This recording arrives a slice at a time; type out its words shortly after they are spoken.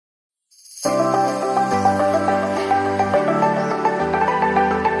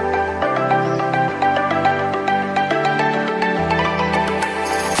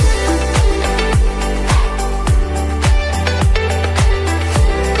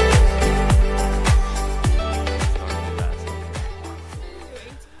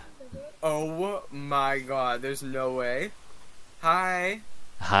god, there's no way. Hi.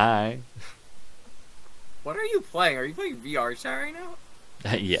 Hi. What are you playing? Are you playing VR chat right now?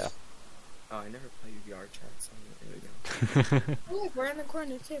 Yeah. Oh, I never played VR chat, so there we go. Oh, look, we're in the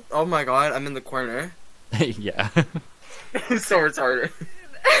corner too. Oh my god, I'm in the corner. Yeah. So retarded.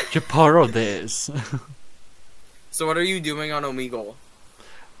 You're part of this. So what are you doing on Omegle?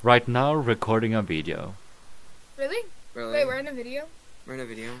 Right now, recording a video. Really? Really? Wait, we're in a video? We're in a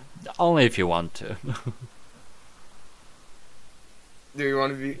video. Only if you want to. Do you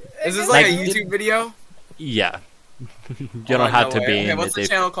want to be? Is this like a YouTube video? Yeah. You don't have to be in what's it. the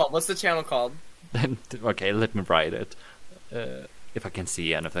channel called? What's the channel called? Okay, let me write it. If I can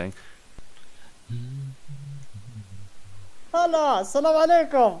see anything. Hello, salam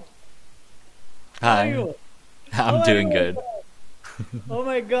alaikum. How are Hi. you? I'm doing good. Oh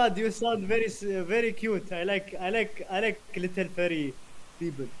my god, you sound very cute. I like little furry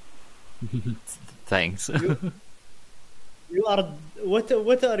people. Thanks. You are what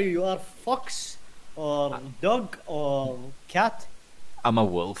are you? You are fox or dog or cat? I'm a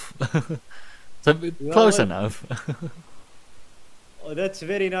wolf. So You close are enough. Oh, that's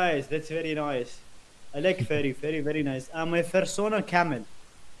very nice. That's very nice. I like furry, very nice. My persona camel.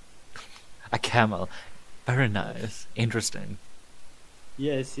 A camel. Very nice. Interesting.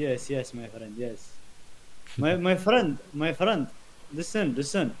 Yes, my friend. Yes, my friend.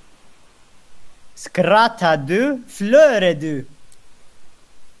 Listen. Skrata du, flöre du.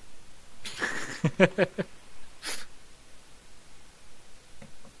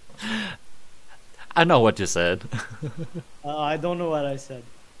 I know what you said. I don't know what I said.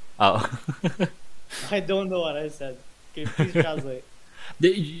 Oh. I don't know what I said. Okay, please translate.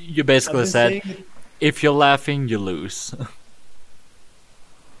 You basically said, if you're laughing, you lose.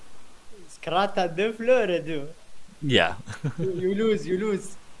 Skrata du, flöre du. Yeah. You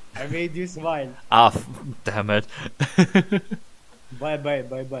lose. I made you smile. Ah, damn it. Bye, my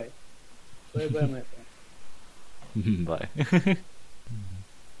friend. Bye.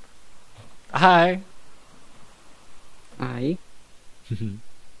 Hi. Hi.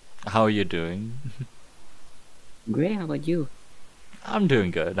 How are you doing? Great, how about you? I'm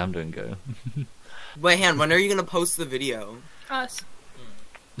doing good. Wait, Han, when are you gonna post the video? Us.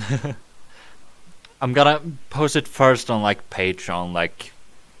 I'm gonna post it first on like Patreon, like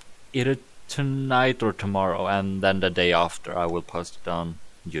either tonight or tomorrow, and then the day after I will post it on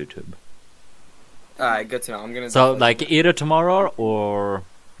YouTube. Alright, good to know. I'm gonna. So like either tomorrow or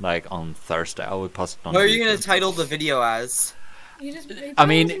like on Thursday, I will post it on. What are YouTube. you gonna title the video as? You just. I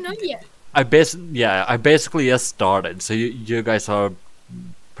mean, don't know yet. I basically just started, so you guys are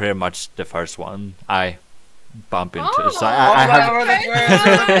pretty much the first one I bump into. So I have.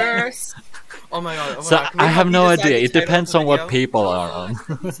 Oh my god. Oh my So god. Can we I help have you no decide idea. the It title depends of the on what video? people are on.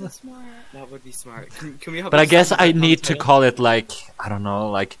 So smart. That would be smart. Can we help? But I you guess decide I the need to title? call it like, I don't know,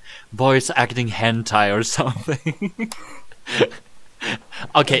 like voice acting hentai or something.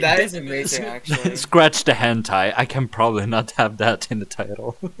 Okay. That is amazing, actually. Scratch the hentai. I can probably not have that in the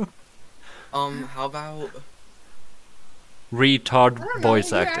title. How about Retard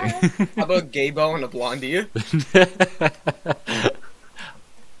voice yeah. acting. how about Gaybo and a Blondie?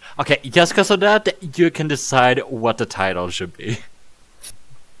 Okay, just because of that, you can decide what the title should be.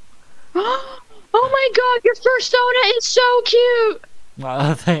 Oh my god, your persona is so cute!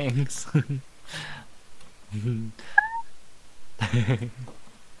 Oh, thanks. I'm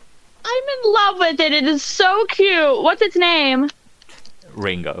in love with it, it is so cute! What's its name?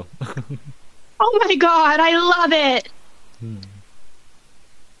 Ringo. Oh my god, I love it!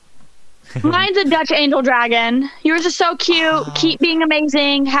 Mine's a Dutch angel dragon. Yours is so cute, keep being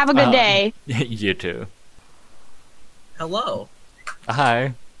amazing, have a good day. You too. Hello.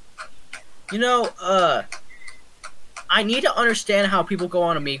 Hi. You know, I need to understand how people go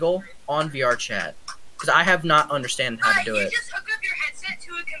on Omegle on VR chat. Because I have not understand how to do You it. just hook up your headset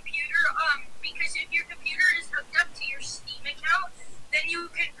to a computer, because if your computer is hooked up to your Steam account, then you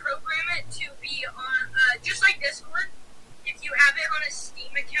can program it to be on, just like Discord. If you have it on a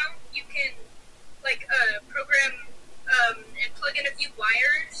Steam account, you can, like, program, and plug in a few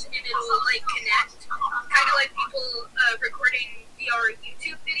wires, and it'll, like, connect. Kind of like people, recording VR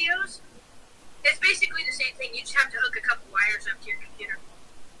YouTube videos. It's basically the same thing, you just have to hook a couple wires up to your computer.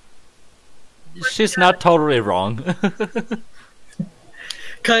 She's not totally wrong.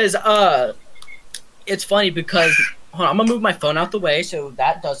 Because, it's funny because, hold on, I'm gonna move my phone out the way so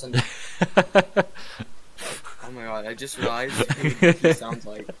that doesn't... Oh my god, I just realized who he sounds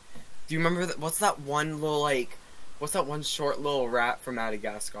like. Do you remember that? What's that one little, like, what's that one short little rat from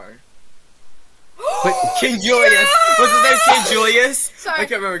Madagascar? Wait, King Julius. What's his name? King Julius? Sorry. I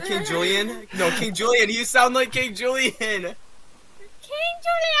can't remember. King Julian? No, King Julian. You sound like King Julian. King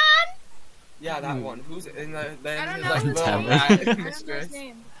Julian. Yeah, that one. Who's in the? I don't know like, his little name. rat I don't know mistress. his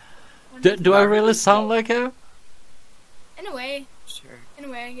name. do I really sound like her? In a way. Sure. In a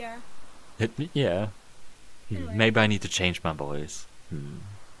way, yeah. Yeah. Anyway. Maybe I need to change my voice.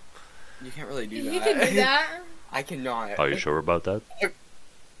 You can't really do that. You can do that. I cannot. Are you sure about that?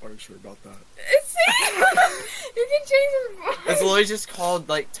 Are you sure about that? See? You can change his voice. It's literally just called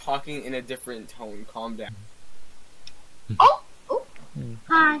like talking in a different tone. Calm down.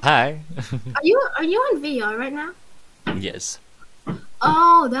 Hi. Hi. Are you on VR right now? Yes.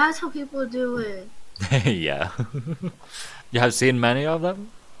 Oh, that's how people do it. Yeah. You have seen many of them?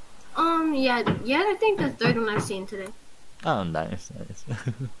 Yeah, I think the third one I've seen today. Oh, nice, nice.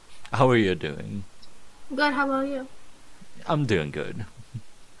 How are you doing? Good, how about you? I'm doing good.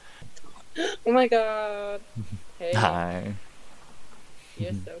 Oh my god. Hey, Hi.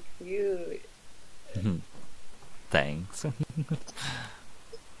 you're so cute. Thanks.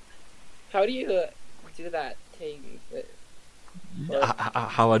 How do you do that thing?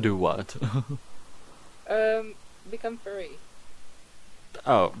 How I do what? Become furry.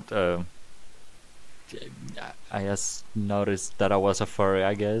 Oh, I just noticed that I was a furry,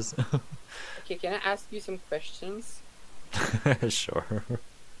 I guess. Okay, can I ask you some questions? Sure.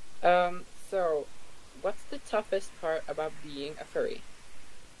 So, what's the toughest part about being a furry?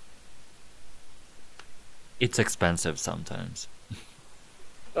 It's expensive sometimes.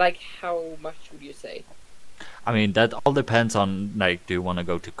 Like, how much would you say? I mean, that all depends on, like, do you want to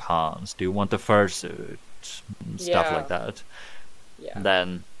go to cons? Do you want the fursuit? Stuff Yeah. like that. Yeah.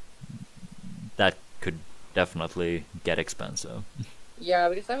 Then that could definitely get expensive. Yeah,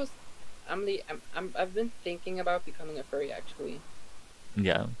 because I've been thinking about becoming a furry actually.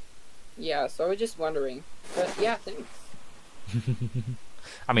 Yeah. Yeah, so I was just wondering. But yeah, thanks.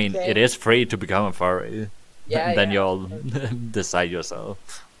 I mean, Okay. it is free to become a furry. Yeah, Then yeah. you'll decide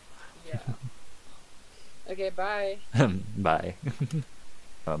yourself. Yeah. Okay, bye. Bye.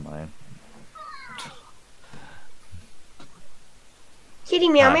 Oh my. Kitty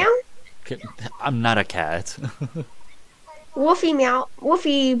meow Hi. meow. I'm not a cat. Woofy meow.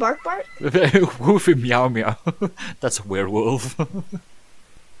 Woofy bark bark. Woofy meow meow. That's a werewolf.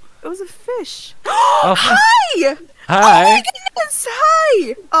 It was a fish. Oh. Hi! Hi. Oh my goodness!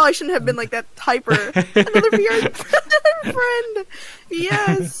 Hi! Oh, I shouldn't have been like that hyper. Another VR friend.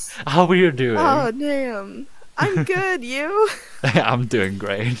 Yes. How are you doing? Oh damn. I'm good. You? I'm doing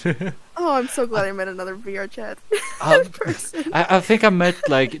great. Oh, I'm so glad I met another VR chat person. I think I met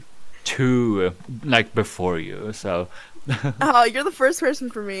like two like before you, so. Oh, you're the first person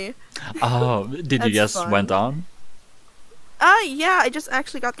for me. Oh, did you That's just fun. went on? Yeah, I just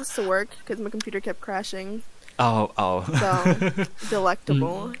actually got this to work because my computer kept crashing. Oh. So,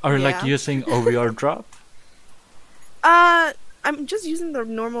 delectable. Are you like Yeah. using OVR drop? I'm just using the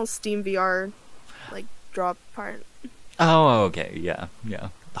normal Steam VR, like, drop part. Oh, okay, yeah.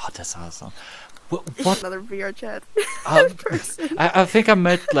 Oh, that's awesome. What? Another VR chat person. I think I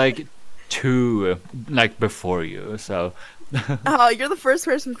met like two like before you, so. Oh, you're the first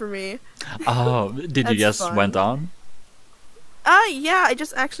person for me. Oh, did you That's just fun. went on? Yeah, I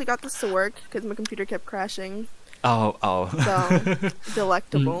just actually got this to work because my computer kept crashing. Oh. So,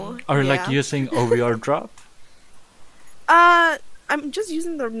 delectable. Are you Yeah. like using OVR drop? I'm just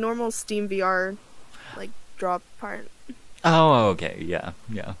using the normal Steam VR, like, drop part. Oh, okay, yeah.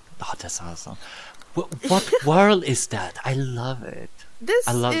 Oh, that's awesome. What world is that? I love it. This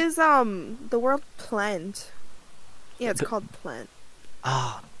I love- is, the world Plant. Yeah, it's called Plant.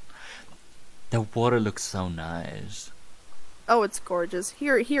 Ah, the water looks so nice. Oh, it's gorgeous.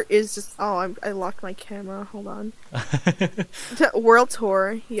 Here is just, I locked my camera, hold on. World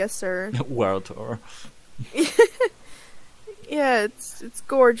Tour, yes sir. World tour. Yeah, it's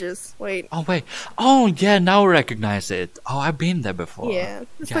gorgeous. Wait. Oh wait. Oh yeah, now I recognize it. Oh, I've been there before. Yeah,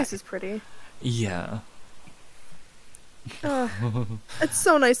 this Yeah. place is pretty. Yeah. It's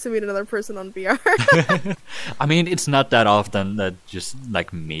so nice to meet another person on VR. I mean, it's not that often that just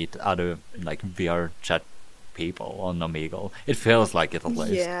like meet other like VR chat people on Omegle. It feels like it at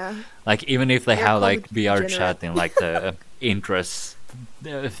least. Yeah. Like even if they They're have called like VR degenerate. chat in like the interest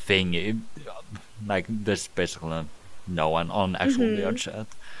thing, like there's basically no one on actual VR chat.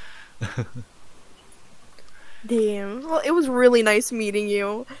 Damn. Well, it was really nice meeting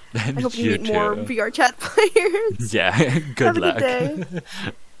you. I hope you You meet more too. VR chat players. Yeah, good Have a luck. good day.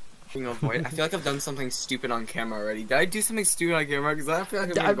 Speaking of which, I feel like I've done something stupid on camera already. Did I do something stupid on camera? Because I feel like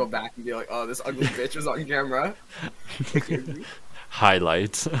I'm gonna go back and be like, oh, this ugly bitch was on camera.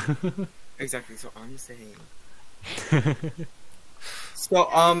 Highlights. Exactly. So I'm saying. So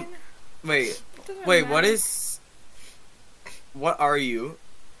wait, what is? What are you?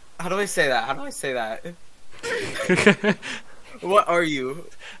 How do I say that? How do I say that? What are you?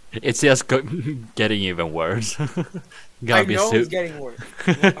 It's just getting even worse. I know it's getting worse.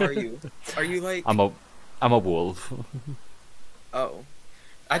 What are you? Are you like? I'm a wolf. Oh,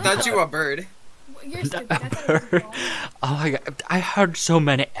 I thought you were a bird. You're stupid. Oh my god, I heard so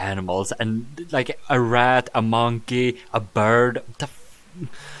many animals and like a rat, a monkey, a bird.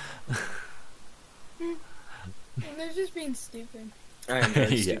 They're just being stupid. I am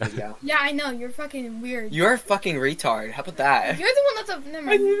very stupid, yeah. Yeah, I know. You're fucking weird. You're a fucking retard. How about that? You're the one that's up. Never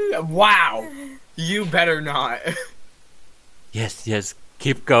mind. Wow. You better not. Yes,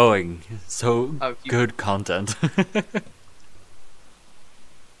 keep going. So good content.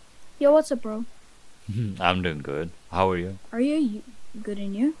 Yo, what's up, bro? I'm doing good. How are you? Are you good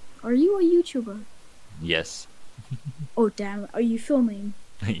in you? Are you a YouTuber? Yes. Oh, damn. Are you filming?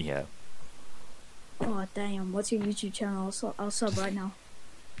 Yeah. Oh, damn. What's your YouTube channel? I'll sub right now.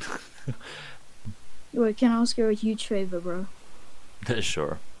 Wait, can I ask you a huge favor, bro?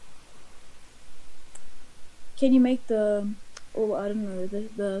 Sure. Can you make the... Oh, I don't know.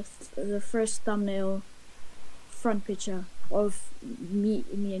 The first thumbnail front picture of me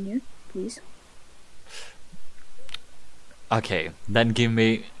and you, please? Okay, then give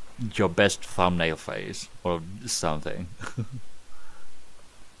me your best thumbnail face or something.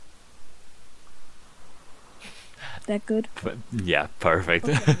 That good? Yeah, perfect.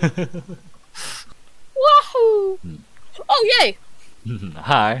 Okay. Wahoo! Oh, yay!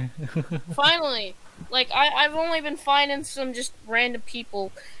 Hi. Finally. Like, I've only been finding some just random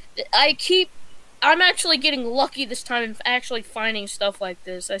people. I'm actually getting lucky this time in actually finding stuff like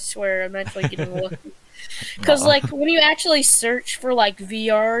this. I swear, I'm actually getting lucky. Because, like, when you actually search for, like,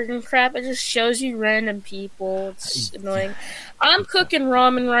 VR and crap, it just shows you random people. It's annoying. I'm cooking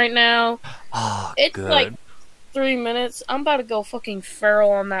ramen right now. Oh, it's good. like 3 minutes. I'm about to go fucking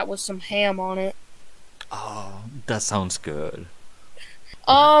feral on that with some ham on it. Oh, that sounds good.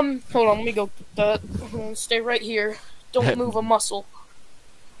 Hold on, let me go get that. Stay right here. Don't move a muscle.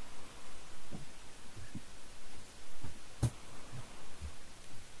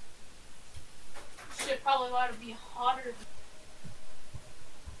 Shit, probably ought to be hotter.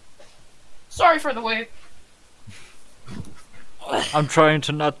 Sorry for the wait. I'm trying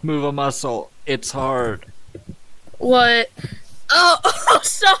to not move a muscle. It's hard. What? Oh,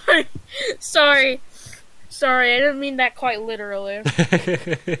 sorry. Sorry. Sorry, I didn't mean that quite literally.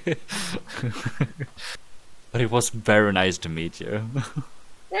 But it was very nice to meet you.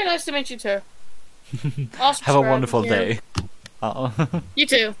 Very nice to meet you too. I'll Have a wonderful subscribe day. Oh. You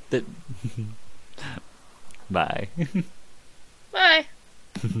too. Bye. Bye.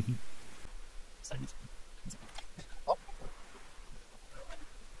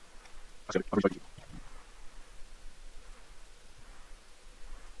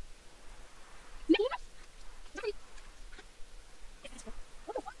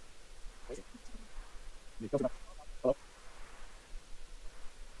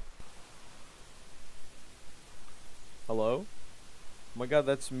 Hello? Oh my god,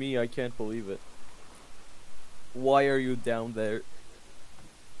 that's me. I can't believe it. Why are you down there?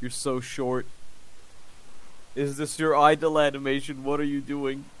 You're so short. Is this your idle animation? What are you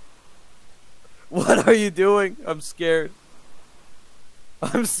doing? What are you doing? I'm scared.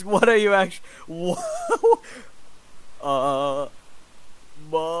 What are you actually? Mom.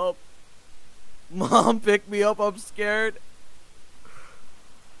 Mom, pick me up. I'm scared.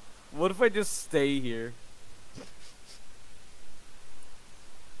 What if I just stay here?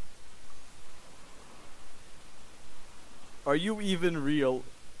 Are you even real?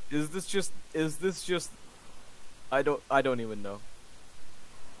 Is this just I don't even know.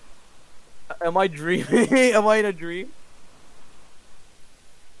 Am I dreaming? Am I in a dream?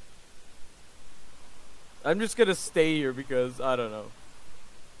 I'm just gonna stay here because I don't know.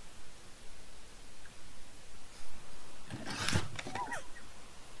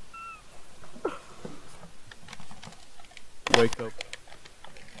 Wake up.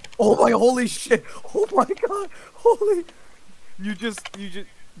 Oh my holy shit! Oh my god! Holy You just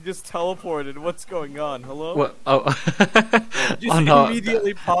teleported. What's going on? Hello? What? Oh. You just Oh, no.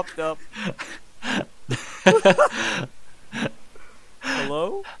 immediately popped up.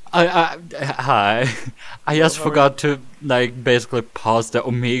 Hello? Hi. I just how are forgot to like basically pause the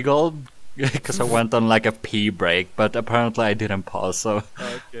Omegle because I went on like a pee break, but apparently I didn't pause. So.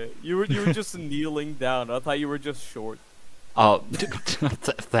 Okay. You were just kneeling down. I thought you were just short. Oh,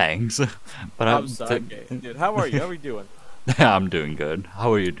 thanks. But I'm sorry. Okay. Dude, how are you? How are you doing? I'm doing good.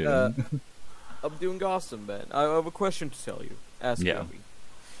 How are you doing? I'm doing awesome, man. I have a question to tell you. Ask Yeah. me.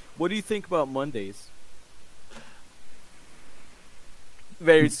 What do you think about Mondays?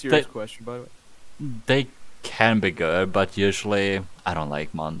 Very serious question, by the way. They can be good, but usually I don't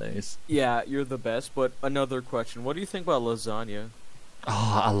like Mondays. Yeah, you're the best, but another question. What do you think about lasagna?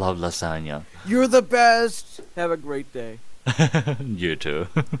 Oh, I love lasagna. You're the best! Have a great day. You too.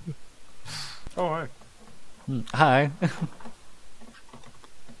 Oh, hi. Hi.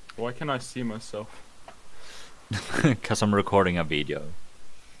 Why can't I see myself? Because I'm recording a video.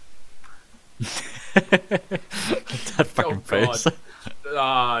 That fucking face.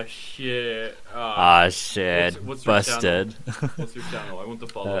 Ah, shit. Ah, shit. What's your Busted. channel? What's your channel? I want to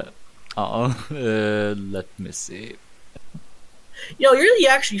follow. Let me see. You know,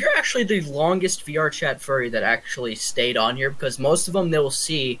 you're actually the longest VR chat furry that actually stayed on here, because most of them, they will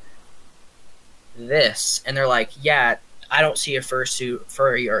see this and they're like, yeah, I don't see a fursuit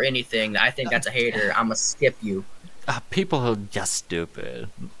furry or anything. I think that's a hater. I'm gonna skip you. People are just stupid.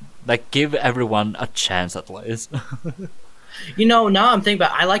 Like, give everyone a chance at least. You know, now I'm thinking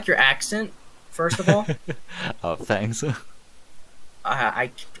about, I like your accent, first of all. Oh, thanks.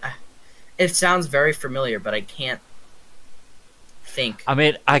 It sounds very familiar, but I can't think. I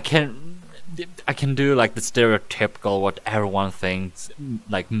mean, I can do like the stereotypical what everyone thinks,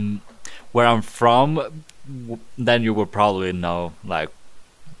 like where I'm from. Then you will probably know, like.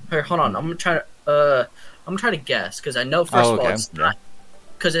 Here, hold on. I'm gonna try to guess, because I know first of all it's not.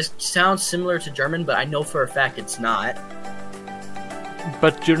 Because it sounds similar to German, but I know for a fact it's not.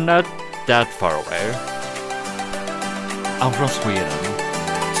 But you're not that far away. I'm from Sweden.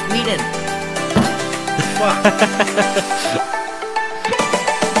 Sweden. Fuck.